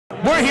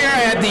we're here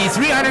at the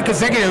 300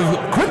 consecutive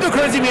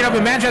cryptocurrency meetup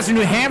in Manchester,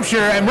 New Hampshire,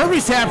 at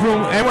Murphy's Tap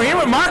Room, and we're here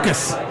with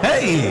Marcus.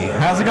 Hey,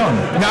 how's it going?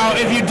 Now,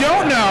 if you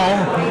don't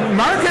know,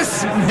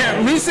 Marcus,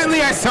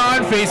 recently I saw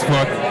on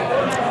Facebook,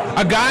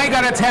 a guy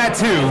got a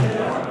tattoo,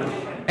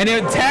 and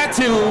the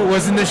tattoo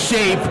was in the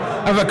shape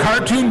of a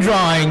cartoon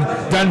drawing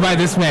done by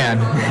this man.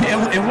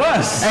 It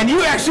was. And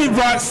you actually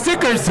brought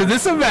stickers to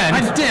this event.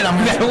 I did.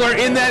 That were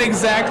in that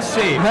exact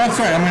shape. That's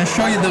right. I'm going to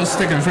show you those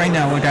stickers right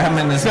now. Look, I have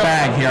them in this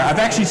bag here. I've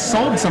actually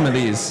sold some of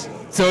these.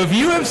 So if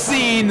you have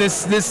seen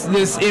this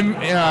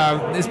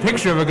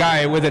picture of a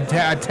guy with a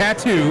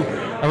tattoo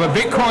of a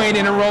Bitcoin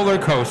in a roller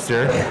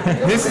coaster,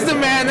 this is the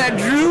man that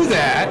drew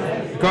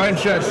that. Go ahead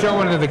and show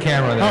one to the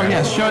camera there. Oh,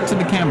 yes. Show it to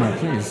the camera,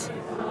 please.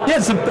 Yeah,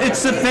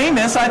 it's the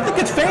famous, I think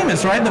it's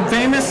famous, right? The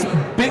famous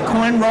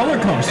Bitcoin roller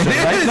coaster,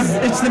 right?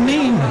 It's the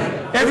meme.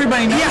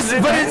 Everybody knows yes,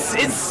 it. But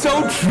it's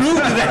so true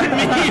to that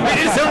meme.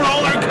 It is a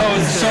roller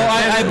coaster. So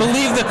I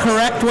believe the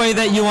correct way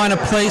that you want to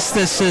place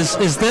this is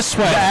this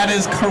way. That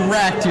is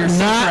correct. You're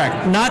so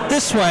correct. Not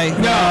this way.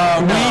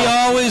 No. We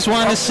always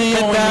want to see it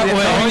that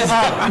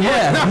way.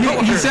 Yeah.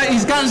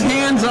 He's got his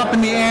hands up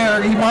in the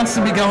air. He wants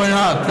to be going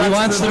up. He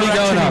wants to be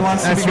going up.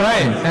 That's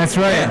right. That's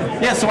right.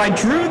 Yeah, so I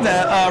drew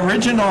the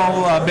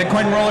original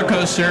Bitcoin roller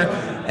coaster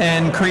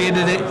and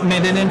created it,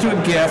 made it into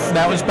a GIF.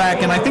 That was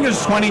back in, I think it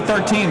was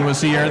 2013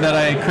 was the year that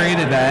I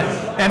created that.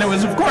 And it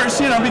was, of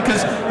course,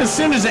 because as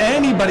soon as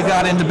anybody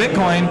got into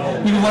Bitcoin,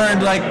 you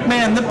learned, like,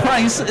 man, the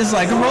price is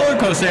like a roller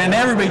coaster. And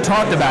everybody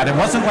talked about it. It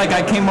wasn't like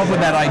I came up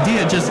with that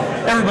idea, just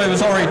everybody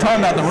was already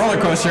talking about the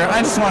roller coaster.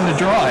 I just wanted to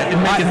draw it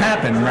and make it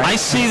happen, right? I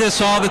see this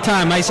all the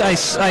time.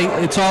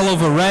 It's all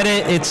over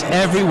Reddit. It's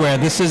everywhere.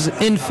 This is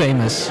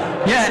infamous.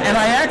 Yeah, and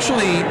I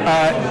actually,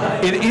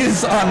 it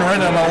is on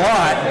Reddit a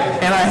lot,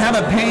 and I have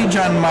a page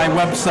on my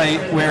website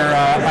where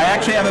I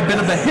actually have a bit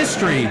of a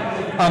history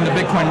on the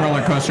Bitcoin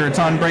roller coaster. It's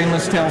on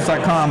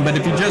brainlesstales.com, but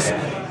if you just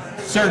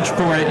search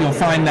for it, you'll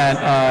find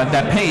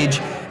that page.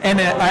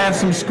 And I have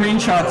some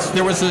screenshots.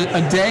 There was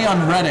a day on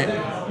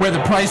Reddit where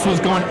the price was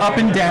going up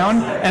and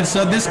down, and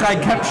so this guy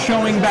kept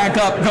showing back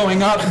up, going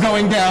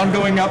down,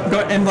 going up,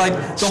 and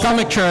like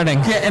stomach churning.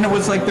 Yeah, and it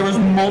was like there was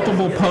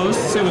multiple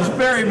posts. It was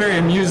very, very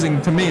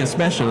amusing to me,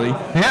 especially.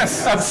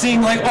 Yes, I've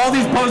seen like all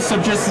these posts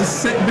of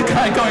just the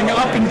guy going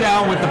up and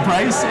down with the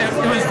price.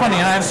 It was funny,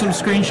 and I have some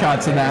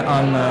screenshots of that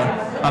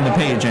on the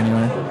page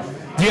anyway.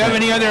 Do you have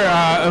any other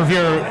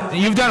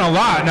you've done a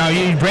lot. Now,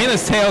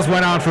 Brainless Tales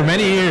went on for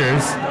many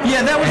years.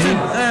 Yeah, that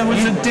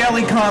was a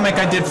daily comic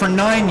I did for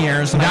 9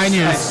 years. 9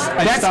 years.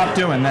 I stopped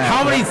doing that.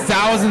 How many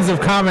thousands of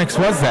comics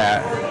was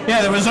that?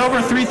 Yeah, there was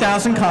over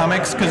 3,000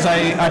 comics because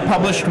I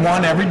published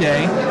one every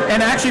day.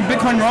 And actually,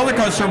 Bitcoin Roller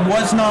Coaster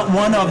was not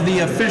one of the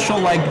official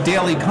like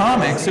daily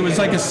comics. It was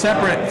like a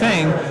separate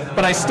thing,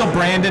 but I still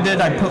branded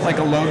it. I put like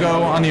a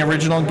logo on the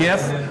original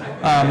GIF.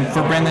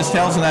 For Brainless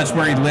Tales, and that's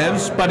where he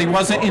lives, but he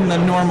wasn't in the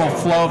normal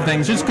flow of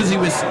things, just because he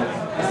was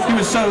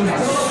so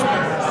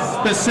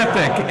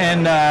specific,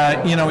 and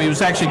he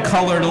was actually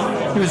colored.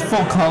 He was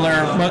full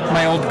color.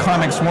 My old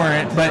comics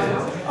weren't, but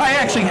I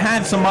actually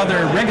had some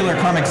other regular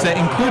comics that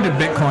included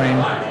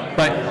Bitcoin,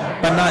 but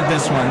not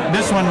this one.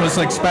 This one was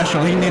like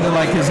special. He needed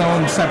like his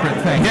own separate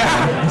thing.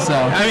 Yeah. So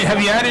I mean, have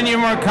you had any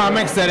more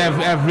comics that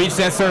have reached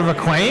that sort of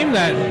acclaim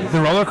that the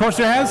roller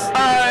coaster has?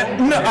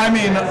 No. I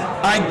mean,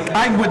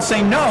 I would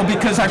say no,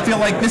 because I feel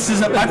like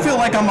I feel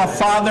like I'm a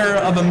father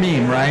of a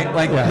meme, right?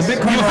 Like the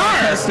Bitcoin roller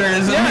coaster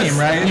is a meme,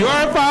 right? You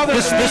are a father.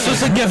 This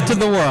was a gift to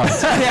the world.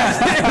 Yeah,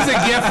 it was a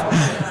gift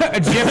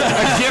to the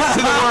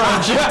world.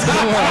 A gift to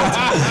the world.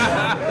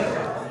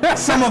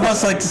 Some of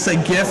us like to say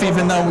GIF,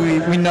 even though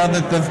we know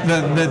that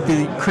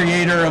the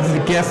creator of the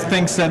GIF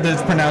thinks that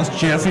it's pronounced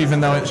GIF, even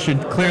though it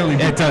should clearly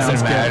be pronounced GIF. It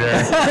doesn't matter.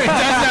 It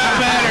does not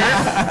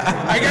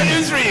matter. I got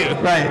news for you.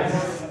 Right.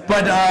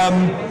 But,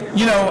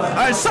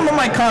 some of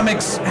my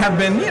comics have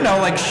been,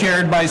 like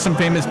shared by some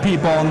famous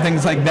people and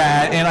things like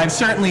that. And I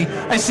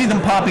see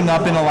them popping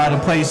up in a lot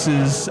of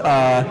places,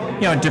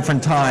 at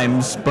different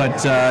times.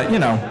 But,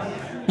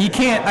 you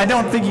can't, I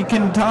don't think you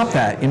can top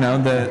that,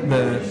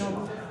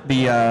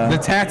 the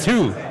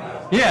tattoo.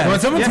 Yeah. When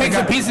someone takes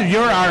a piece of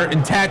your art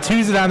and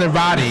tattoos it on their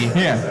body,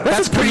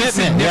 that's pretty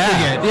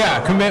significant.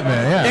 Yeah,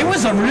 commitment. Yeah. It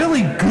was a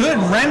really good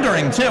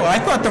rendering too. I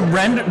thought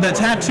the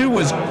tattoo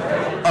was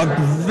a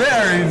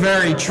very,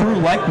 very true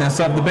likeness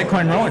of the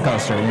Bitcoin roller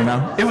coaster.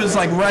 It was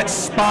like right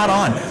spot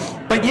on.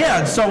 But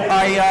yeah, so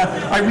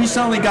I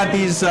recently got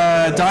these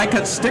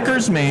die-cut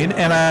stickers made,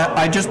 and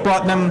I just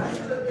brought them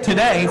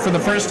today for the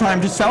first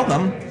time to sell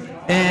them,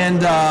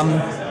 and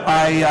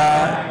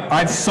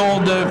I've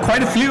sold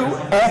quite a few,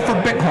 all for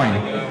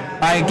Bitcoin.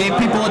 I gave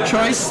people a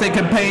choice. They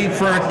could pay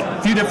for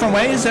a few different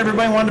ways.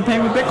 Everybody wanted to pay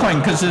with Bitcoin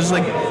because there's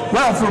like,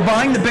 well, if we're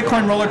buying the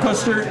Bitcoin roller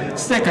coaster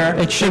sticker,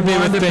 it should be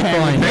with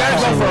Bitcoin. You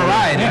gotta go for a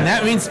ride, and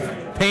that means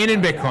paying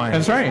in Bitcoin.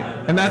 That's right,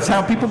 and that's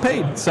how people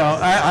paid. So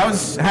I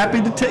was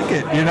happy to take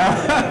it,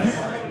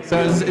 So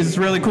it's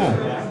really cool.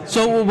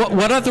 So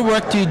what other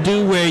work do you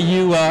do where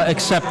you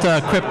accept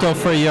crypto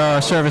for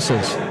your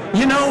services?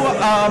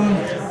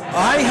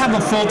 I have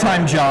a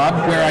full-time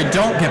job where I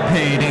don't get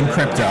paid in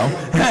crypto,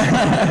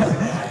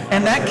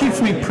 and that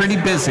keeps me pretty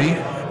busy.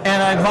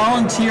 And I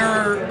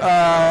volunteer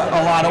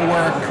a lot of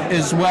work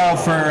as well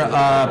for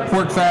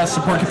PorcFest,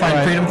 the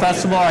Porcupine Freedom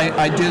Festival.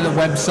 I do the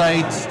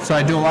website, so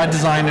I do a lot of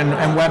design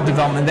and web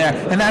development there.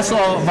 And that's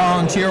all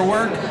volunteer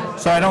work,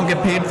 so I don't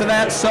get paid for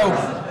that. So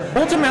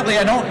ultimately,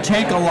 I don't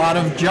take a lot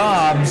of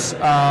jobs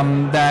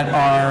that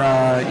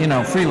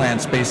are,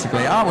 freelance,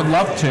 basically. I would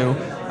love to,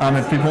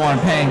 if people want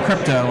to pay in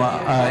crypto.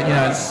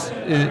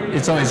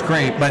 It's always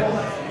great.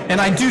 And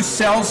I do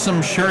sell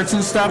some shirts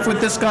and stuff with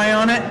this guy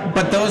on it,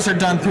 but those are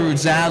done through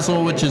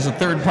Zazzle, which is a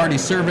third-party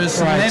service,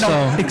 and they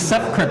don't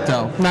accept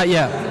crypto. Not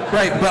yet.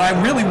 Right, but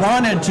I really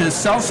wanted to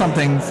sell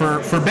something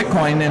for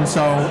Bitcoin, and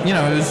so,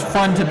 it was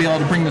fun to be able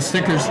to bring the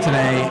stickers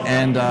today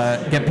and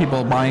get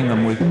people buying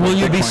them with Will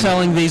you Bitcoin. be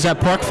selling these at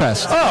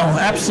PorcFest? Oh,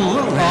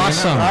 absolutely.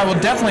 Awesome. I will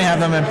definitely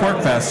have them at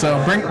PorcFest.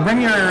 So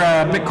bring your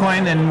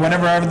Bitcoin and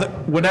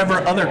whatever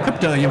other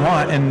crypto you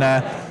want, and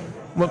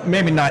well,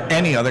 maybe not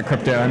any other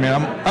crypto. I mean,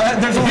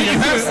 there's only a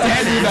few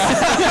standard.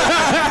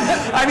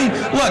 I mean,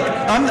 look,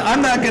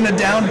 I'm not going to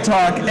down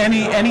talk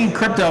any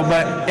crypto,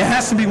 but it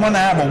has to be one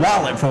that I have a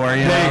wallet for.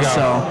 There you go.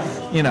 So,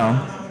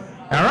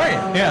 All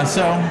right. Yeah.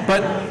 So,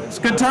 but it's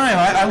a good time.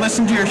 I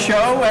listen to your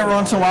show every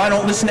once in a while. I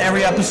don't listen to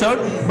every episode,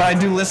 but I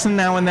do listen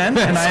now and then,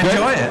 and I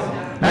enjoy it.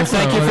 Well,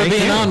 thank you for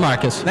being on,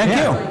 Marcus. Thank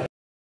you.